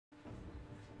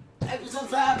Episode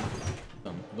 5!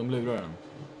 De lurar den.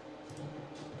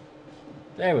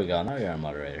 There we go, now you're a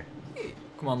moderator.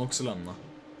 Kommer han också lämna?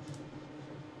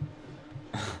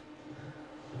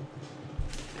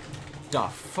 Ja,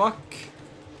 fuck.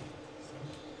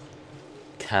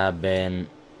 Cabin.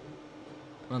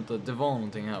 Vänta, det var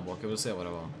någonting här bak. Jag vill se vad det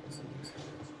var.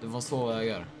 Det var 2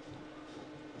 vägar.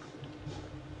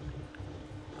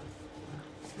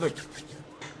 Look.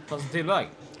 Fanns en till väg.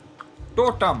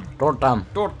 Dortam! Dortam.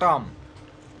 Dortam!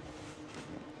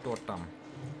 Dortam.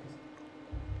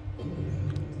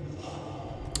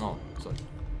 Ja, sorry.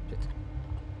 Shit.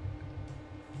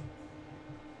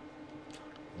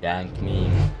 Dank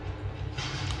me.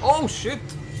 Oh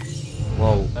shit!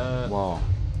 Wow, wow.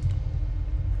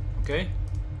 Okej.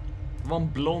 Det var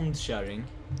en blond kärring.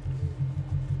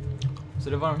 Så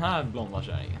det var den här blonda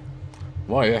kärringen.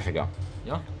 Var är Jessica?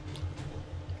 Ja.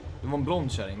 Det var en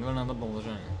blond kärring, det var den enda blonda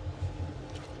kärringen.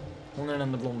 Hon är den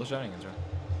enda blonda kärringen, tror jag.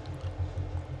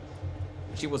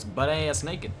 She was butt-ass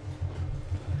naked.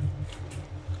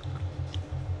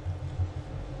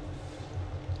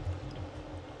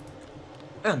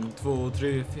 En, två,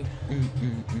 tre, fyra.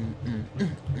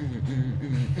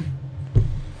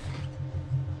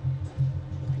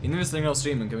 Innan vi stänger av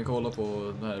streamen kan vi kolla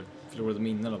på det här förlorade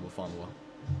minnen eller vad fan det var.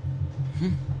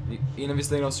 Innan vi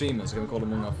stänger av streamen så kan vi kolla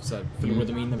många så här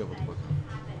förlorade minnen vi har fått tillbaka.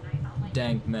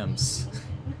 Dank memes.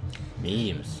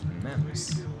 Memes.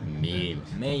 Memes. Memes.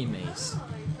 Maymays.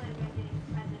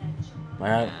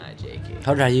 JK.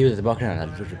 Hör du det här ljudet i bakgrunden här?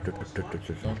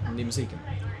 Ja, det är musiken.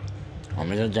 Ja,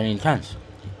 men den är intens.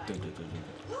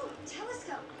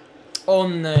 Åh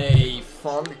nej,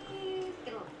 fan.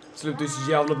 Slutade ju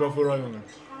så jävla bra förra gången.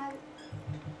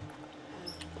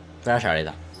 Får jag köra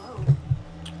lite?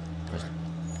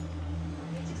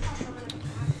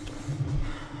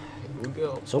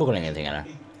 Såg hon ingenting eller?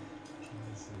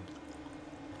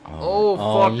 Oh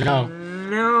fuck no.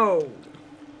 No.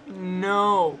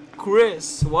 No.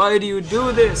 Chris, why do you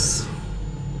do this?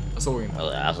 Jag såg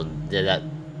inte. Alltså, det där...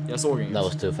 Jag såg inte. That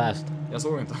was too fast. Jag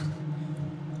såg inte.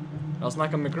 Jag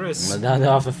snackar med Chris. Men det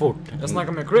var för fort. Jag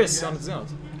snackar med Chris, jag har inte sett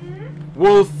något.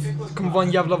 Wolf, det kommer vara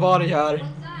en jävla varg här.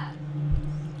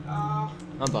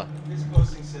 Vänta.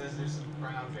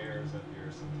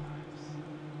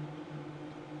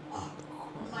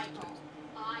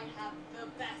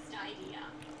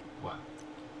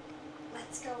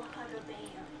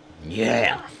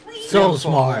 Yeah! So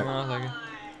smart! Ja, tack.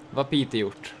 Vad Peter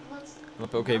gjort?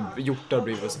 Okej, hjortar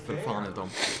bryr sig för fan inte om.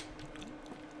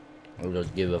 I don't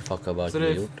give a fuck about Så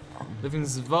you, det, hjort. det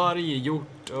finns varg,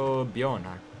 hjort och björn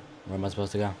här. Var är man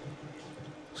supposed to go?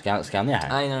 Ska ni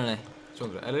här? Nej. Tror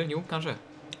inte det. Eller jo, kanske.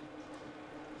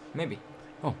 Maybe.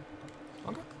 Oh.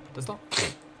 Okej, testa.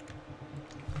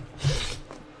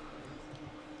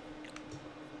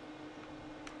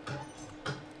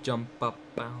 Jump up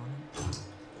down.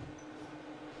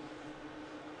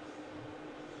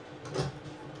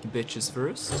 Bitches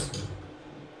first.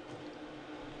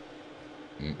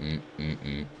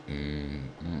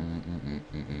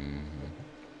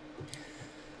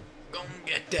 Go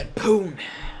get that poon.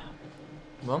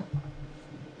 Va?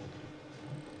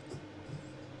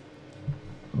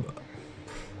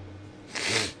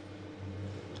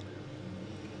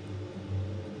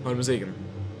 Hör du musiken?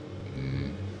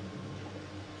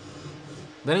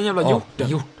 Den är en jävla hjorten.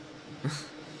 Hjort.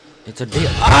 It's a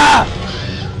deal. Ah!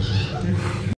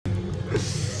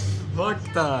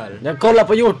 Fuck där. Jag kollar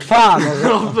på hjort, fan!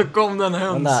 Och så kom den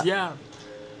hönsjävel.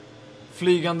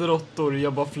 Flygande råttor,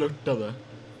 jag bara flörtade.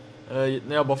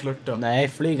 När jag bara flörtade. Nej,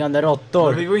 flygande råttor.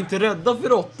 Men vi var inte rädda för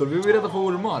råttor, vi var rädda för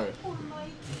ormar.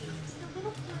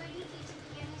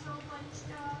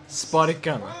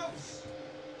 Sparkan.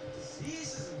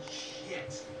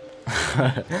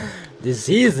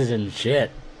 Diseases and shit.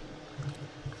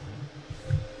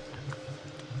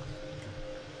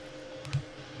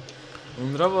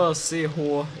 Undrar vad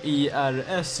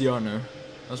CHIRS gör nu.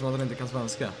 Eftersom att han inte kan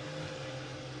svenska.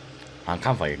 Han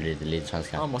kan faktiskt lite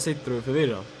svenska. Han bara sitter och är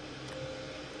förvirrad.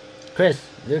 Chris,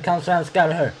 du kan svenska,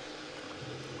 eller hur?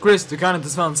 Chris, du kan inte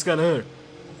svenska, eller hur?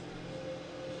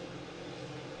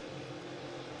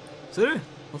 Ser du?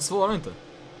 Han svarar inte.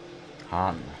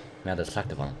 Men jag hade sagt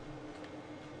det på honom.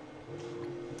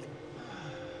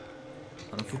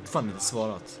 Han har fortfarande inte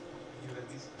svarat.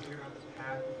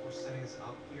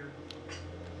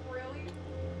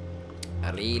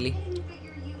 Really?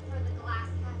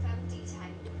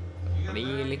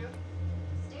 Really?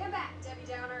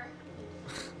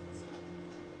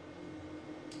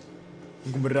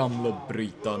 Hon kommer ramla och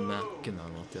bryta nacken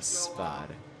eller något, jag svär.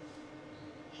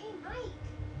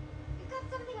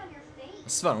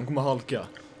 Jag svär, hon kommer halka.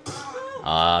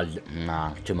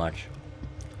 Nah, too much.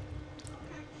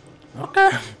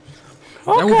 Nej,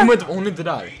 hon är inte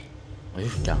där.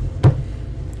 Just det.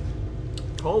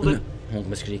 Called it. Hon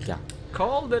kommer skrika.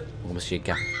 Called it. Hon kommer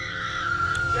skrika.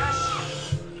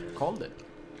 Called it.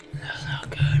 That's not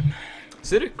good, man.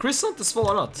 Ser du? Chris har inte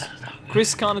svarat.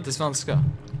 Chris kan inte svenska. That's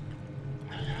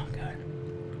not good.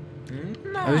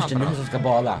 Nej, Just det, nu som ska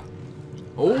bada.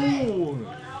 Oh!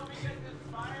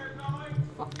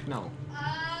 Fuck no. Well,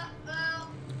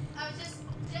 I was just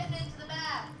getting into the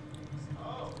bath.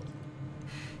 Oh,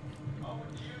 do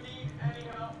you need any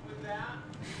help with that?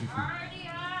 Already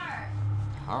are.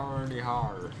 Hardy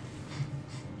hard.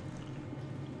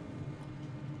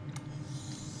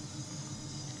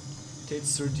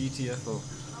 Tits or GTFO.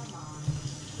 Come on.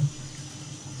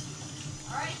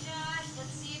 All right, Josh.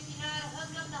 Let's see if you know how to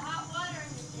hook up the hot water in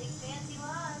your big fancy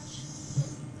lunch.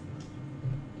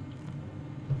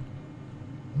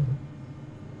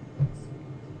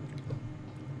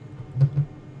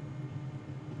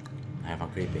 Det här är fan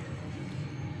creepy.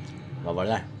 Vad var det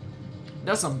där?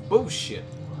 That's some bullshit.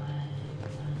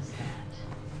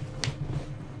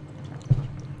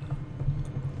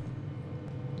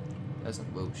 That's some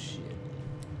bullshit.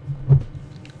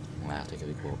 Nej, jag tycker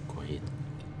vi går hit.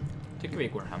 Tycker vi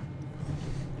går hem.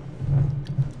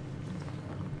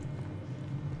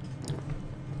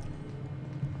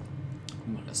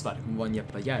 Jag svär, det kommer vara en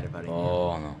jävla järv här inne.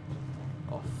 No.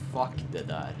 Åh, fuck det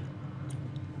där.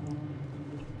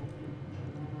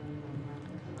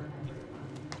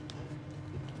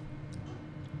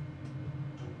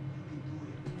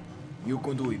 You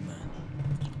can do it, man.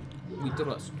 Skit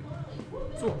röst.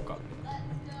 Sucka. Let's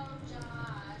go, Josh.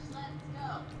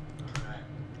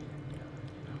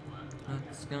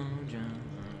 Let's go, Josh.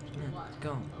 Let's Let's go.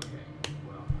 go.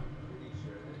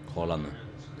 Kolla nu.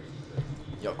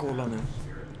 Jag kollar nu.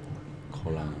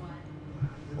 Kolla nu.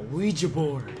 A Ouija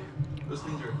board. Those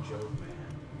things are a joke, man.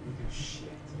 You do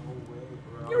shit. No way,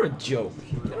 bro. You're a joke.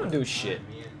 You don't do shit.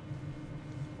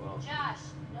 Well, Josh,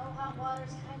 no hot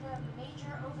water's kind of a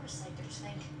major oversight, don't you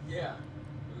think? yeah.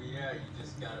 Well, yeah, you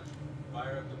just gotta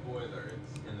fire up the boiler.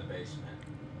 It's in the basement.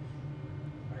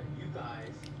 Alright, you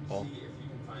guys Oh. see if you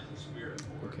can find the spirit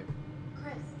board. Okay.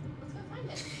 Chris, let's go find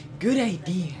it. Good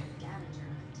idea. Scavenger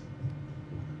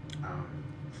hunt.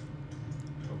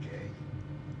 Okay.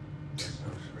 Guess no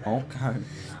scratch. Okay.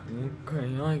 Okay,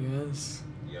 I guess.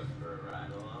 You up for a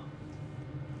ride along?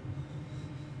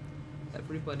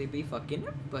 Everybody be fucking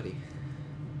everybody.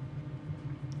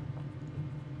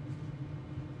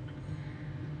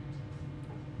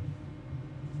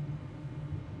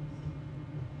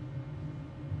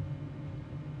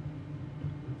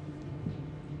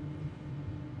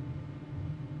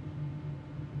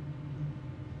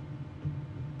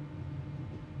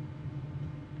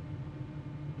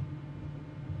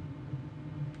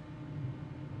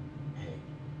 Hey,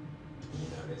 you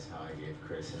notice how I gave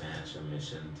Chris and Ash a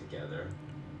mission together?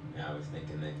 Yeah, I was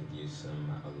thinking they could use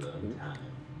some alone time.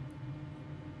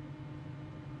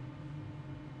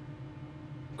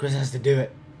 Chris has to do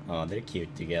it. Oh, they're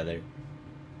cute together.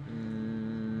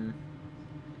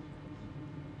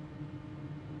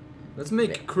 Let's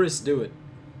make Chris do it.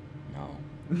 No.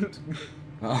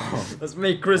 Oh. Let's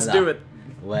make Chris do it.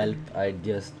 Well, I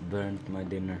just burnt my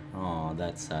dinner. Oh,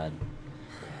 that's sad.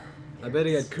 I bet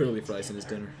he had curly fries in his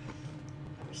dinner.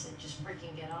 We said just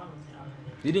freaking get on with it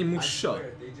already. Det är din I morsa.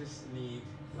 swear, they just need,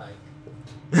 like,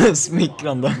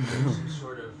 Smickrande. some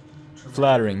sort of traumatic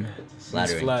Flattering. event to see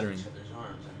Flattering. each Flattering. other's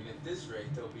arms. I mean, at this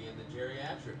rate, they'll be in the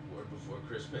geriatric ward before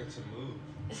Chris makes a move.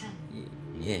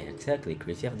 Yeah, exactly,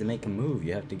 Chris. You have to make a move.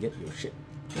 You have to get your shit.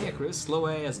 Yeah, Chris, slow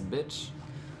ass bitch.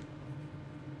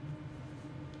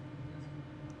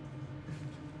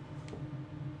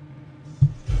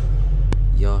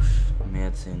 Josh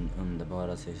med sin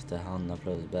underbara syster Hanna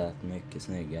plus Beth, mycket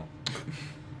snygga.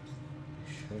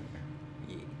 Sure.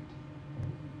 Yeah.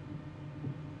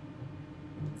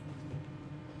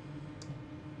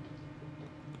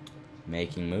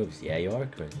 Making moves. Yeah, you are,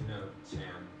 Chris. You know, Sam,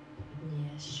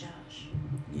 Yes, Josh.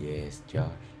 Yes, Josh.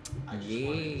 I just Yeah,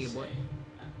 wanted to boy. say,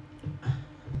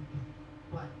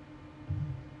 What?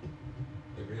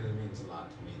 it really means a lot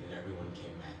to me that everyone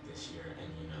came back this year, and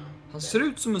you know, Han that ser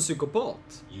ut som en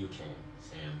psykopat. you came,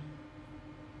 Sam.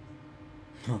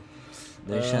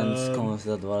 Det känns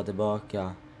konstigt att vara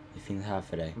tillbaka. Det finns här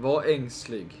för dig. Var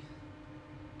ängslig.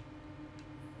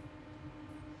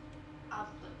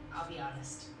 I'll be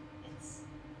honest. It's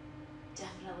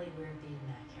definitely weird being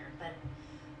back here, but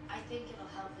I think it'll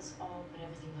help us all put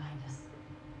everything behind us.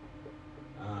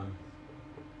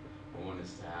 I want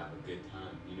us to have a good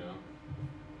time, you know?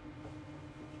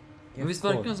 Men visst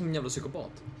verkar han som en jävla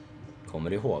psykopat? Kommer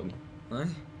du ihåg? Nej.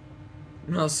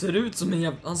 Men han ser ut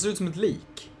som han ser ut som ett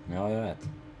lik. Ja, jag vet.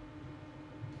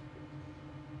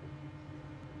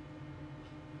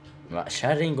 Va?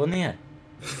 Kärring, gå ner.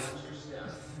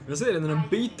 Jag säger det, när den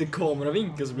byter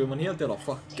kameravinkel så blir man helt jävla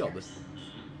fuckad.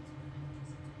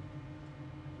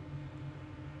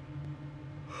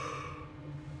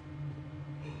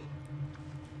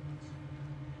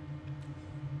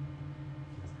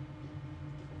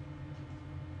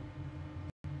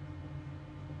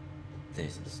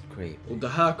 This is creepy. Och det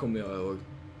här kommer jag ihåg.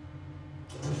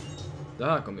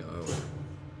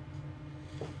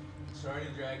 Sorry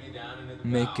to drag you down into the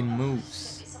Making bow.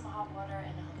 moves. Get me some hot water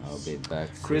and I'll be back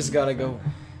soon. Chris gotta go.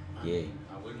 Yeah.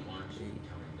 I wouldn't want you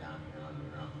coming down here on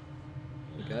your own.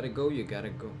 You gotta go, you gotta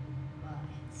go. well,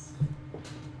 it's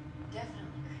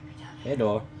definitely creepy down here. Hej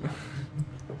då. Not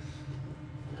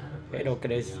a Hej då, place to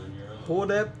Chris. be on your own. På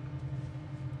det.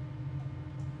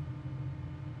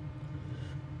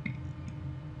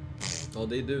 Ja,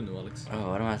 det är du nu, Alex. Oh,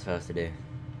 what am I supposed to do?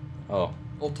 Oh.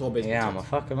 Och ta baseball. Yeah, I'm gonna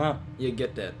fuck him up. You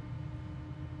get that.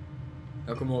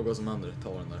 Jag kommer ihåg vad som händer. Ta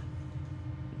den där.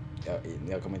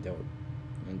 Jag kommer inte ihåg.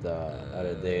 Vänta, är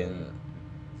det en...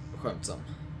 Skämtsam.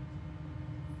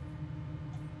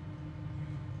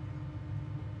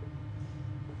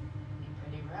 Be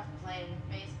pretty rough playing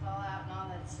baseball out in all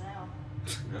that snow.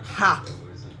 Ha! It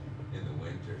wasn't in the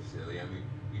winter, silly. I mean,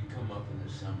 we'd come up in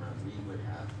the summer and we would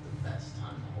have the best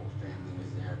time. The whole family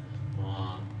was there.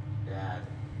 Mom, Dad,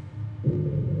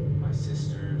 my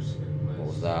sisters. It What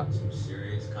was that? some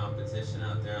serious competition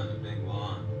out there on the big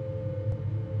lawn.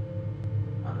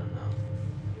 I don't know.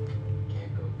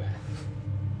 Can't go back.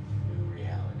 New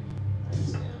reality. I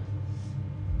understand.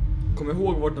 Kom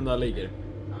ihåg vart den där ligger.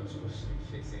 I'm supposed to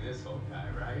be fixing this whole guy,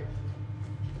 right?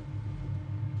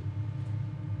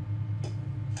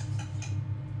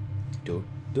 Du.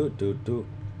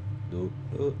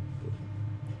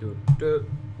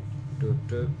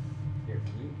 Here,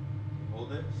 can you hold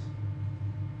this?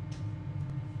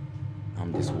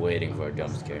 I'm just waiting for a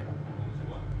jump scare.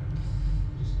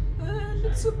 What? And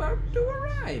it's about to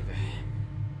arrive.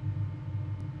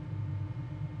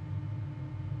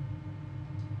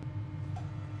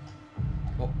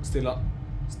 Oh, stilla.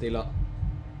 Stilla.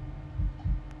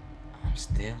 I'm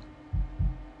still.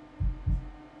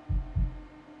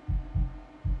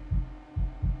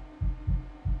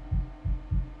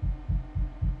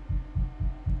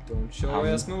 Don't show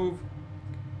us move.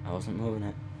 I wasn't moving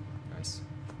it. Nice.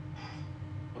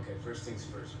 Okay, first things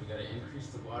first. We gotta increase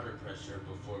the water pressure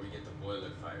before we get the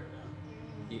boiler fired up.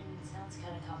 Sounds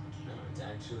kind of No, complicated. it's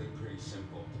actually pretty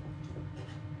simple.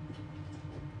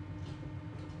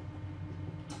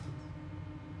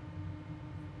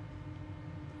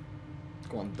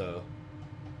 Ska han dö?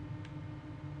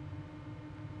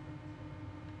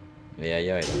 Jag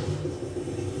gör det.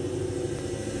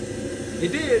 Vi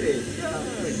did it!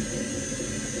 Yay!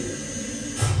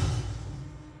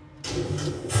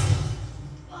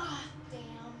 Ah,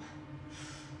 damn.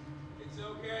 It's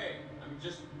okay. I'm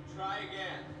just try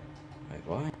again. Wait,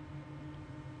 what?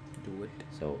 Do it.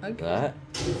 So Okay. that.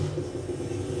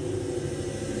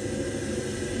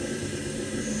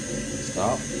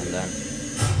 Stop and then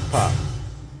pop.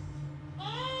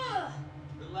 Ah!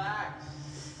 Relax.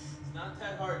 It's not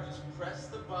that hard. Just press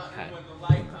the button Hey. when the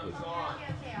light comes on.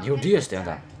 Okay, I'll Jo, get det just det, this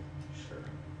vänta. Sure.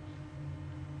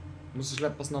 Måste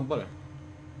släppa snabbare.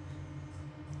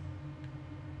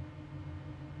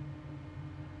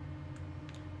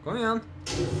 Kom igen.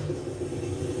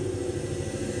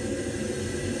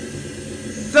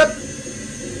 Släpp!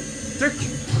 Tryck!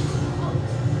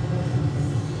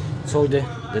 Såg du?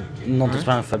 Någonting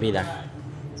sprang förbi där.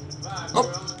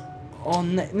 Upp! Åh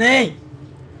nej! Nej!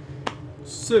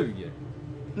 Suger.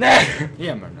 Nej!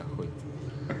 Ge mig den där skiten.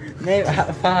 Nej,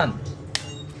 vad fan!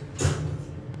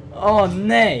 Åh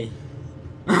nej!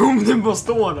 Om du bara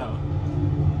står där.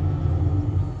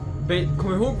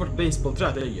 Kom ihåg vart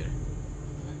baseballträet ligger. That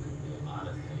could be a lot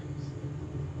of things.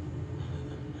 None of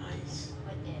them nice.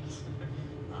 Quit it.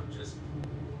 I'm just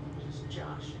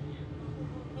joshing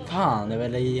you. Fan, jag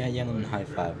vill ge någon en high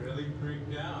five. Really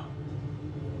freaked out.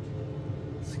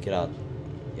 Skratt.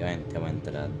 Jag var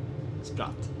inte rädd.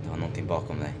 Spratt. Det var någonting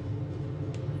bakom dig.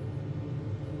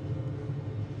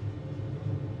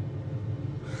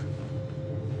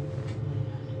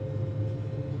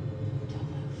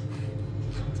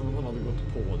 Som om han hade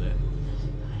gått på det.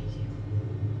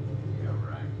 Yeah,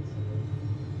 right.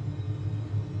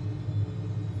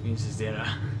 Insistera.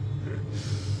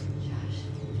 Josh.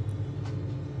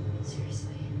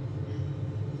 Seriously.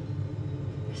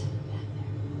 There's something back there.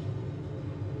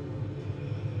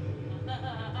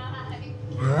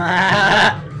 All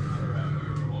right,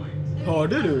 your point.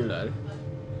 Hörde du det där?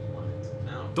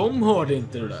 De hörde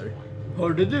inte det där.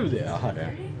 Hörde du det? Jag hörde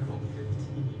det.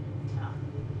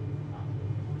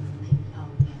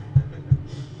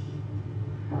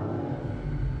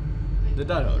 Det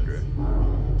där hörde du.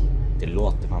 Det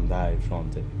låter fan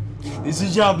därifrån typ. Det är så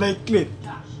jävla äckligt.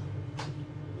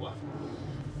 What?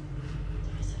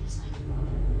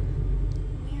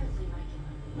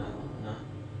 No,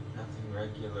 nothing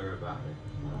regular about it.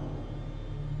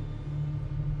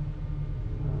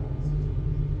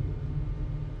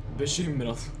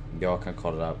 Bekymrad. Jag kan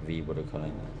kolla, vi borde kolla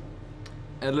in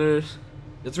det. Eller,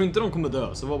 jag tror inte de kommer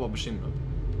dö, så var bara bekymrad.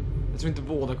 Jag tror inte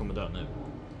båda kommer dö nu.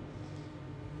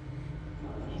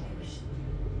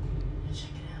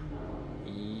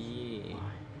 Yeah.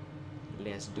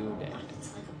 Let's do that.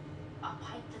 It's like a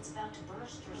pipe that's about to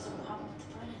burst or some problem with the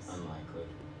furnace. Unlikely.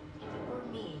 If it were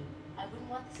me, I wouldn't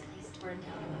want this place to burn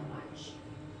down on my watch.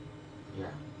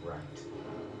 Yeah, right.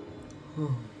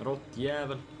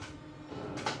 Råttjävel.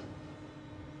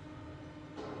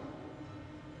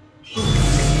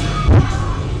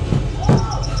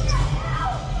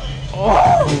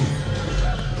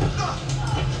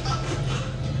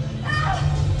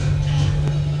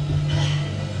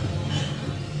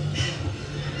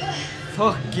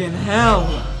 Fucking hell!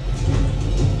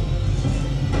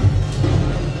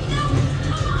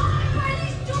 Why are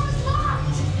these doors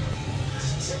locked?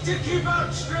 To keep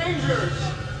out strangers!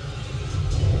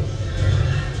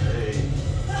 Hey.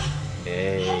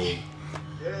 Hey.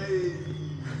 Hey.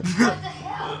 What the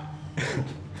hell?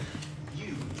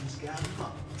 You just got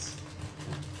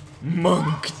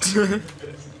Munked.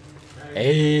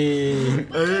 Hey.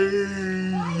 Why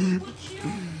would you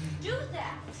do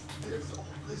that? There's all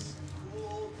this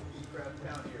cool crap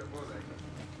down here. What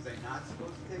was I not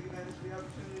supposed to take advantage of the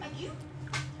opportunity?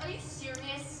 Are you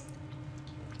serious?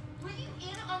 Were you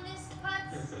in on this,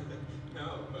 Putz? No,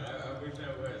 but I wish I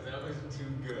was. That was too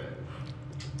good.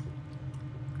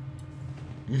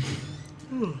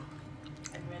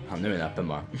 Han nu är öppen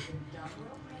bara.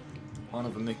 Han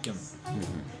har för nyckeln.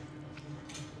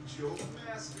 Joe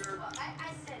Master. Well,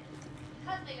 I said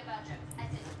nothing about jokes. I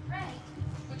said prank,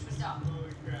 which was dumb.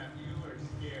 Holy crap, you were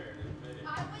scared, admit it. I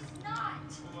was not.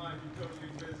 Come on, you totally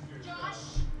missed yourself. Josh,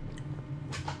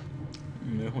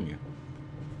 Nu är hon ju.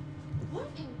 what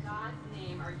in God's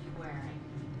name are you wearing?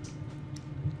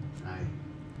 I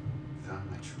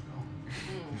found my true home.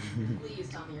 Please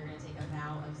tell me you're going to take a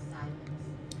vow of silence.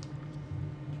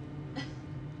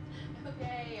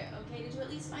 Okay. Did you at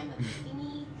least find the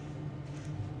thingy?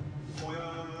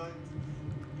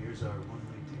 Here's our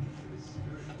one-way ticket to the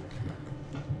spirit.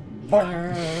 Been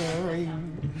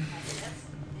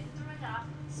through enough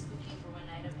spooking for one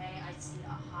night, okay? I see a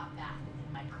hot bath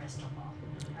in my crystal ball.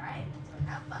 Alright? So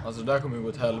have fun. Alltså det där kommer ju gå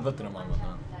åt helvete när man använder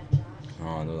den.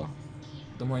 Ja, då.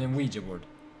 De har ju en Ouija board.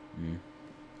 Mm.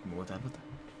 Kommer gå åt helvete.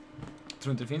 Jag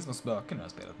tror inte det finns något spöken i det här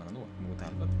spelet, men ändå. Kommer gå åt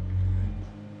helvete.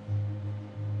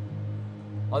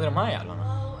 Ja, det är de här jävlarna.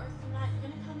 Oh, Ursula, you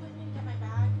gonna come with me to get my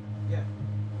bag? Yeah.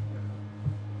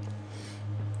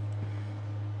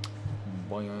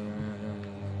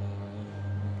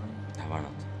 Det här var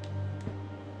något.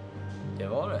 Det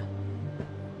var det.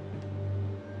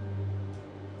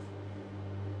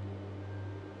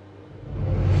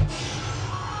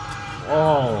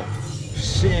 Oh,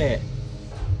 shit.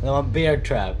 Det var bear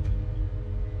trap.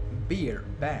 Bear.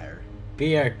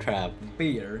 Bear trap.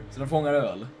 Beer. Så de fångar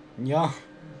öl. Ja.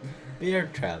 Bear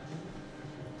trap.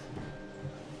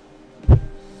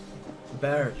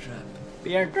 Bear trap.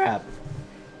 Bear trap.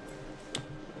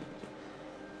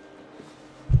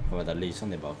 Och vänta,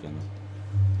 lysande i bakgrunden.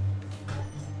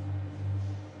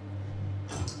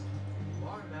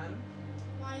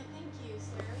 Why, thank you,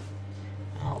 sir.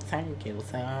 Oh, thank you,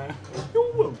 sir.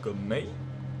 You're welcome, mate.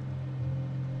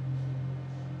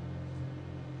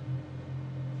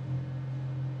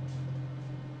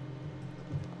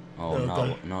 Oh,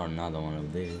 no, not another one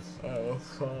of these. Ja,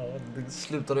 fan. Det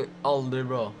slutade aldrig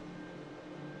bra.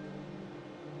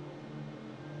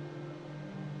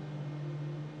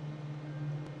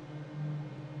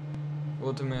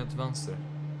 Gå till mig till vänster.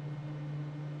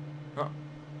 Ja,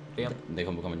 ren. Det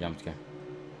kommer komma en jumpscare.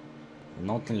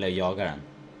 Någonting lär jaga den.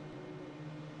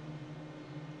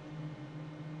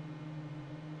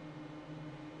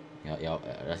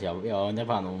 Jag undrar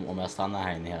på om jag stannar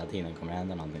här inne hela tiden kommer det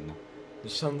hända någonting då. Det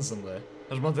känns som det.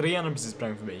 Eftersom att renen precis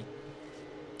sprang förbi.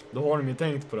 Då har de ju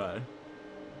tänkt på det här.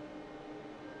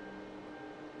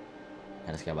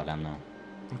 Eller ska jag bara lämna den?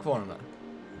 Är kvar den där?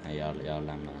 Nej, jag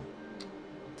lämnar den.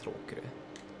 Tråkig det.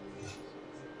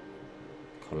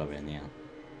 Kollar vi den igen.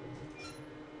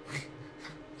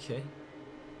 Okej.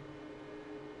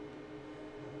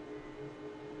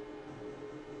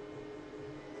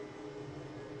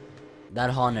 där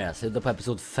har ni det, slutet på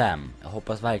episod 5. Jag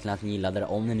hoppas verkligen att ni gillade det.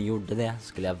 Om ni gjorde det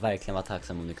skulle jag verkligen vara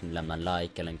tacksam om ni kunde lämna en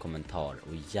like eller en kommentar.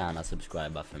 Och gärna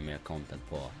subscriba för mer content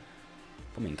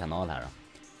på min kanal här då.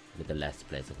 Lite let's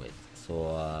plays och skit.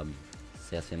 Så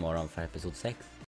ses vi imorgon för episod 6.